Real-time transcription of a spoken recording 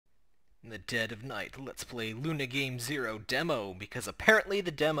the dead of night, let's play Luna Game Zero demo, because apparently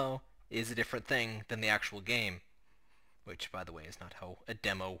the demo is a different thing than the actual game. Which, by the way, is not how a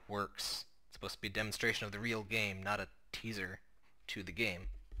demo works. It's supposed to be a demonstration of the real game, not a teaser to the game.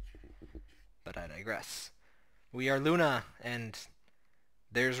 But I digress. We are Luna, and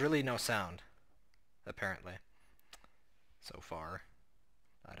there's really no sound, apparently. So far.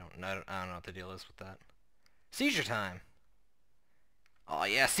 I don't know what the deal is with that. Seizure time! Oh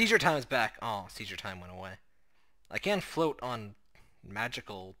yeah, seizure time is back! Oh, seizure time went away. I can float on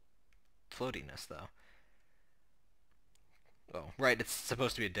magical floatiness, though. Oh, right, it's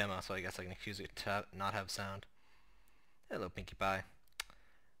supposed to be a demo, so I guess I can accuse it to not have sound. Hello, Pinkie Pie.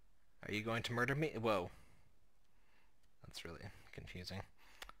 Are you going to murder me? Whoa. That's really confusing.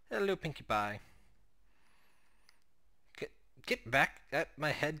 Hello, Pinkie Pie. Get back!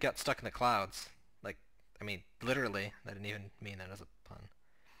 My head got stuck in the clouds. Like, I mean, literally. I didn't even mean that as a pun.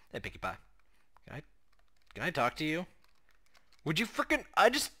 Hey, Pinkie Pie. Can I talk to you? Would you frickin'...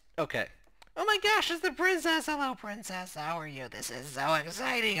 Okay. Oh my gosh, it's the princess! Hello, princess. How are you? This is so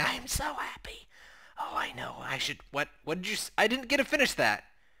exciting. I am so happy. Oh, I know. I should... What did you... I didn't get to finish that.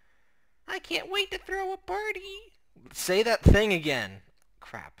 I can't wait to throw a party. Say that thing again.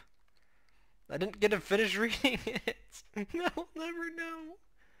 Crap. I didn't get to finish reading it. I'll never know.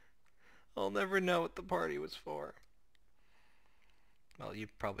 I'll never know what the party was for. Well, you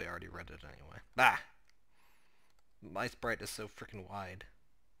probably already read it anyway. Ah! My sprite is so freaking wide.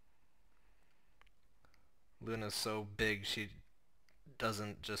 Luna's so big she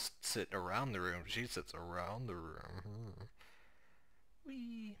doesn't just sit around the room. She sits around the room.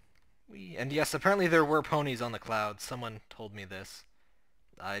 Wee. Wee. And yes, apparently there were ponies on the clouds. Someone told me this.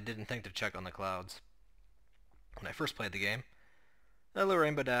 I didn't think to check on the clouds when I first played the game. Hello,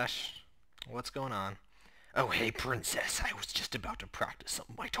 Rainbow Dash. What's going on? Oh, hey, princess. I was just about to practice some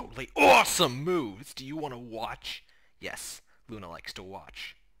of my totally awesome moves. Do you want to watch? Yes, Luna likes to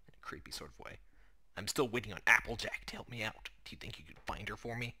watch. In a creepy sort of way. I'm still waiting on Applejack to help me out. Do you think you could find her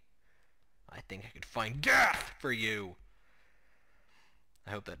for me? I think I could find death for you.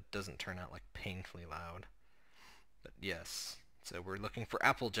 I hope that doesn't turn out like painfully loud. But yes. So we're looking for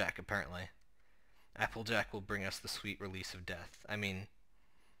Applejack, apparently. Applejack will bring us the sweet release of death. I mean,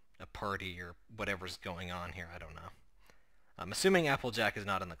 a party or whatever's going on here, I don't know. I'm assuming Applejack is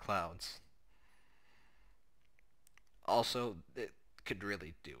not in the clouds. Also, it could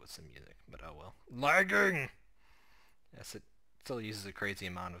really do with some music, but oh well. Lagging! Yes, it still uses a crazy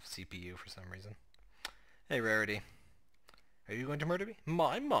amount of CPU for some reason. Hey, Rarity. Are you going to murder me?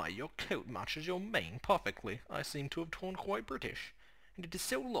 My, your coat matches your mane perfectly. I seem to have turned quite British. And it is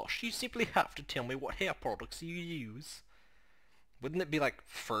so lush, you simply have to tell me what hair products you use. Wouldn't it be like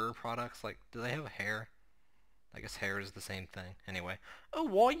fur products? Like, do they have hair? I guess hair is the same thing. Anyway. Oh,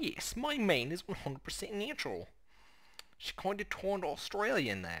 why yes, my mane is 100% natural. She kinda turned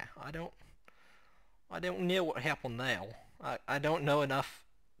Australian there. I don't know what happened now. I don't know enough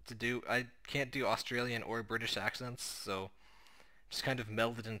to do... I can't do Australian or British accents, so... just kind of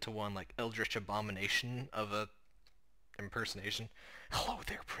melded into one, like, eldritch abomination of a impersonation. Hello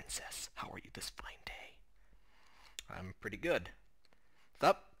there, princess. How are you this fine day? I'm pretty good.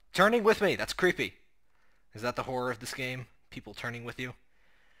 Stop turning with me! That's creepy. Is that the horror of this game? People turning with you?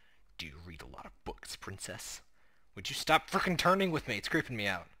 Do you read a lot of books, princess? Would you stop frickin' turning with me? It's creeping me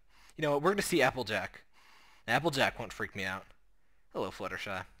out. You know what? We're gonna see Applejack. Applejack won't freak me out. Hello,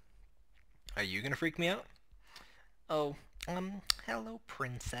 Fluttershy. Are you gonna freak me out? Oh, hello,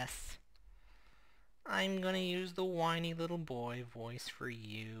 princess. I'm gonna use the whiny little boy voice for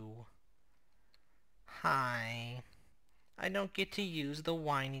you. Hi. I don't get to use the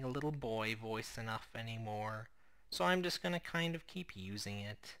whiny little boy voice enough anymore, so I'm just gonna kind of keep using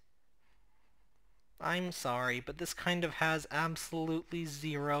it. I'm sorry, but this kind of has absolutely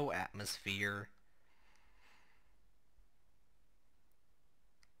zero atmosphere.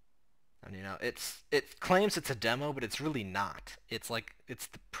 And you know, it claims it's a demo, but it's really not. It's like, it's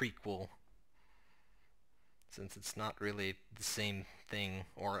the prequel. Since it's not really the same thing,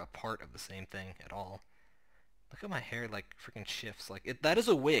 or a part of the same thing at all. Look at my hair, like, freaking shifts. Like, that is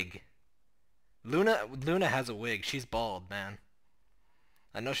a wig. Luna has a wig. She's bald, man.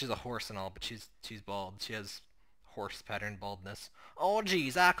 I know she's a horse and all, but she's bald. She has horse pattern baldness. Oh,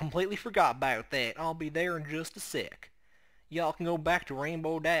 geez, I completely forgot about that. I'll be there in just a sec. Y'all can go back to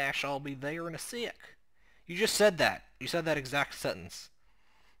Rainbow Dash. I'll be there in a sec. You just said that. You said that exact sentence.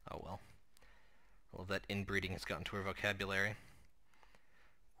 Oh, well. Well, that inbreeding has gotten to her vocabulary.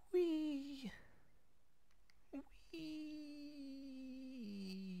 Wee. Wee.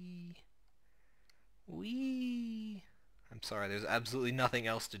 Wee. I'm I'm sorry, there's absolutely nothing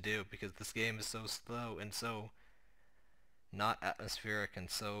else to do because this game is so slow and so not atmospheric and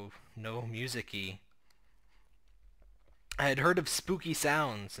so no music-y. I had heard of spooky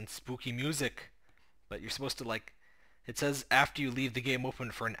sounds and spooky music, but you're supposed to like, it says after you leave the game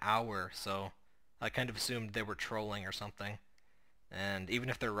open for an hour, so I kind of assumed they were trolling or something. And even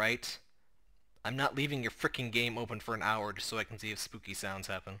if they're right, I'm not leaving your frickin' game open for an hour just so I can see if spooky sounds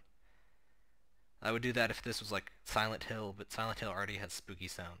happen. I would do that if this was like Silent Hill, but Silent Hill already has spooky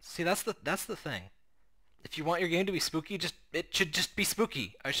sounds. See, that's the thing. If you want your game to be spooky, it should just be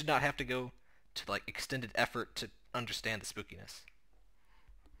spooky. I should not have to go to like extended effort to understand the spookiness.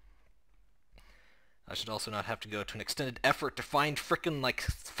 I should also not have to go to an extended effort to find frickin' like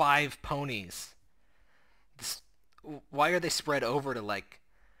 5 ponies. Why are they spread over to like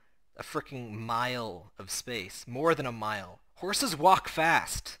a frickin' mile of space? More than a mile. Horses walk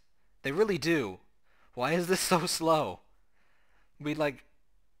fast. They really do. Why is this so slow? We walk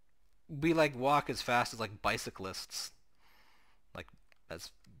as fast as like bicyclists. Like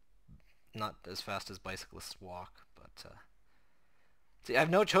as not as fast as bicyclists walk, but see, I have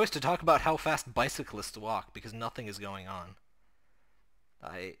no choice to talk about how fast bicyclists walk because nothing is going on.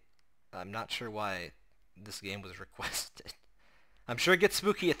 I'm not sure why this game was requested. I'm sure it gets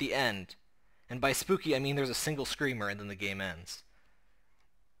spooky at the end. And by spooky, I mean there's a single screamer and then the game ends.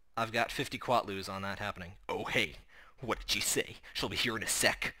 I've got 50 quatlus on that happening. Oh, hey, what did she say? She'll be here in a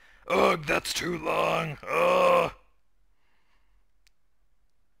sec. Ugh, that's too long. Ugh.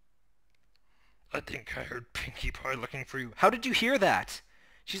 I think I heard Pinkie Pie looking for you. How did you hear that?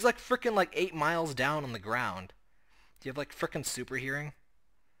 She's like frickin' like 8 miles down on the ground. Do you have like frickin' super hearing?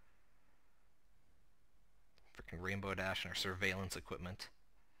 Frickin' Rainbow Dash and her surveillance equipment.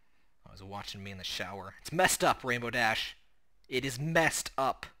 I was watching me in the shower. It's messed up, Rainbow Dash. It is messed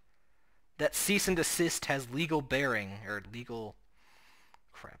up. That cease and desist has legal bearing, or legal...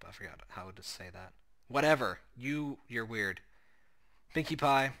 Crap, I forgot how to say that. Whatever. You're weird. Pinkie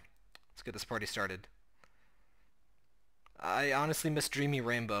Pie, let's get this party started. I honestly miss Dreamy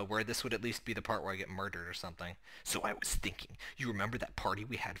Rainbow, where this would at least be the part where I get murdered or something. So I was thinking, you remember that party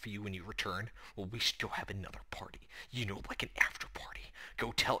we had for you when you returned? Well, we should go have another party. You know, like an after party.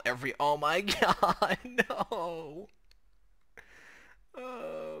 Go tell every... Oh my god, no!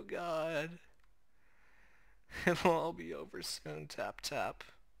 Oh god. It'll all be over soon, tap tap.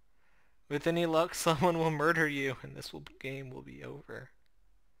 With any luck, someone will murder you, and this game will be over.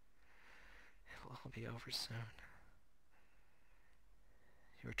 It will all be over soon.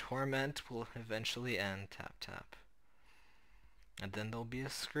 Your torment will eventually end, tap tap. And then there'll be a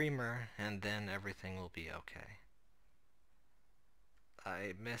screamer, and then everything will be okay.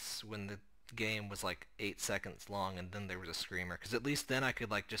 I miss when the game was like 8 seconds long and then there was a screamer, because at least then I could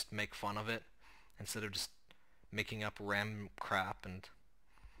like just make fun of it instead of just making up random crap and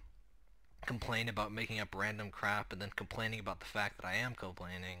complain about making up random crap and then complaining about the fact that I am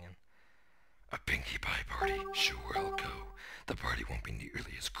complaining. And a Pinkie Pie party, sure I'll go. The party won't be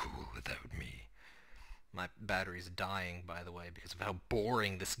nearly as cool without me. My battery's dying, by the way, because of how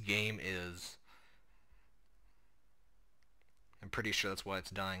boring this game is. I'm pretty sure that's why it's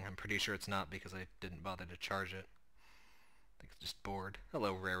dying. I'm pretty sure it's not because I didn't bother to charge it. I think it's just bored.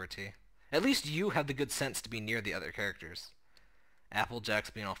 Hello, Rarity. At least you have the good sense to be near the other characters. Applejack's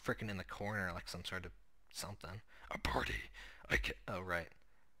being all frickin' in the corner like some sort of something. A party? Oh, right.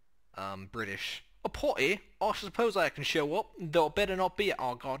 British. A party? I suppose I can show up, though I better not be.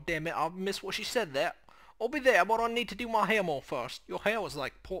 Oh, god damn it, I missed what she said there. I'll be there, but I need to do my hair more first. Your hair was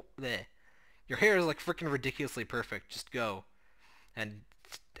like, there. Your hair is like frickin' ridiculously perfect. Just go. And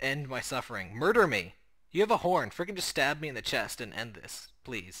end my suffering. Murder me. You have a horn. Frickin' just stab me in the chest and end this.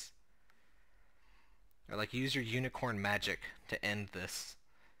 Please. Or like use your unicorn magic to end this.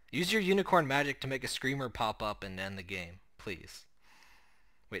 Use your unicorn magic to make a screamer pop up and end the game. Please.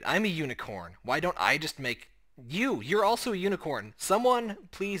 Wait, I'm a unicorn. Why don't I just make... You're also a unicorn. Someone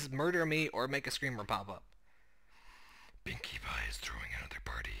please murder me or make a screamer pop up. Pinkie Pie is throwing another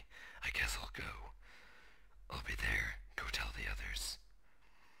party. I guess I'll go. I'll be there. Go tell the others.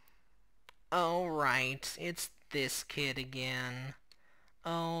 Oh, right. It's this kid again.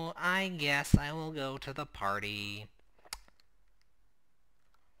 Oh, I guess I will go to the party.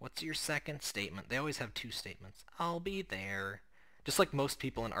 What's your second statement? They always have 2 statements. I'll be there. Just like most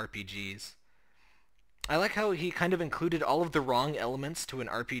people in RPGs. I like how he kind of included all of the wrong elements to an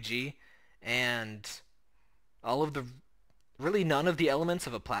RPG and all of the... really none of the elements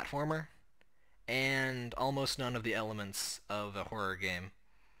of a platformer and almost none of the elements of a horror game.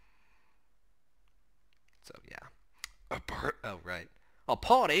 So, yeah. Oh, right. A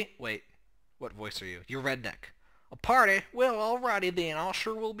party? Wait, what voice are you? You're redneck. A party? Well, alrighty then. I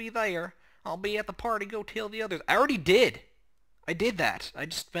sure will be there. I'll be at the party. Go tell the others. I already did. I did that. I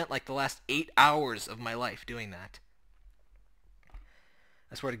just spent like the last 8 hours of my life doing that.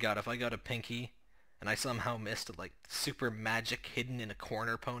 I swear to God, if I got a pinky and I somehow missed a like super magic hidden in a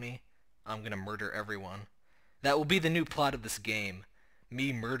corner pony, I'm gonna murder everyone. That will be the new plot of this game.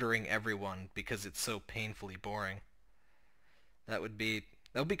 Me murdering everyone because it's so painfully boring. That would be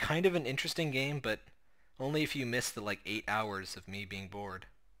kind of an interesting game, but only if you miss the like 8 hours of me being bored.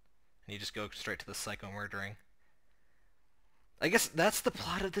 And you just go straight to the psycho murdering. I guess that's the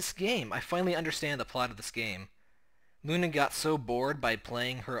plot of this game. I finally understand the plot of this game. Luna got so bored by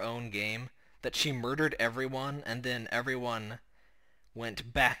playing her own game that she murdered everyone, and then everyone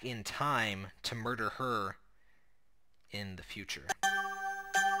went back in time to murder her in the future.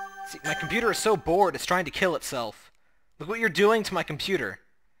 See, my computer is so bored it's trying to kill itself. Look what you're doing to my computer.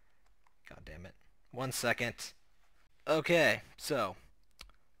 God damn it. 1 second. Okay, so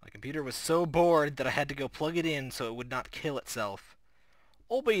my computer was so bored that I had to go plug it in so it would not kill itself.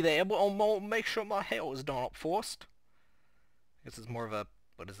 I'll be there, but I'll make sure my hair is done up first. I guess it's more of a,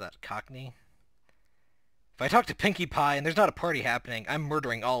 what is that, Cockney? If I talk to Pinkie Pie and there's not a party happening, I'm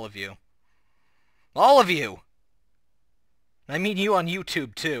murdering all of you. All of you! I mean you on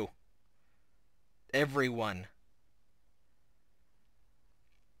YouTube, too. Everyone.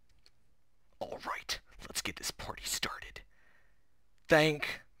 Alright, let's get this party started.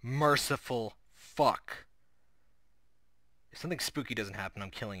 Thank merciful fuck. If something spooky doesn't happen,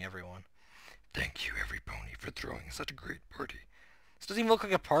 I'm killing everyone. Thank you, every pony, for throwing such a great party. This doesn't even look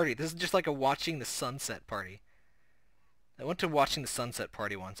like a party. This is just like a watching the sunset party. I went to watching the sunset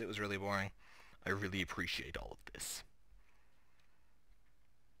party once. It was really boring. I really appreciate all of this.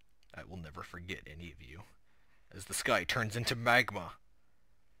 I will never forget any of you, as the sky turns into magma.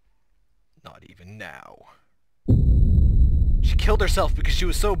 Not even now. She killed herself because she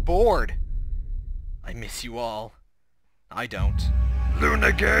was so bored. I miss you all. I don't.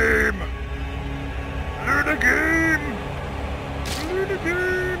 Luna game! Luna game! Luna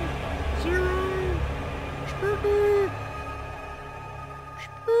game! 0! Spooky!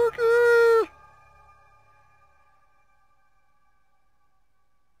 Spooky!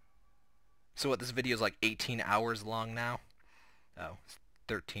 So what, this video is like 18 hours long now? Oh, it's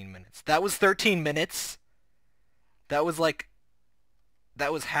 13 minutes. That was 13 minutes? That was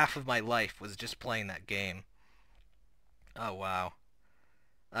half of my life was just playing that game. Oh, wow.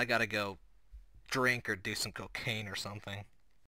 I gotta go drink or do some cocaine or something.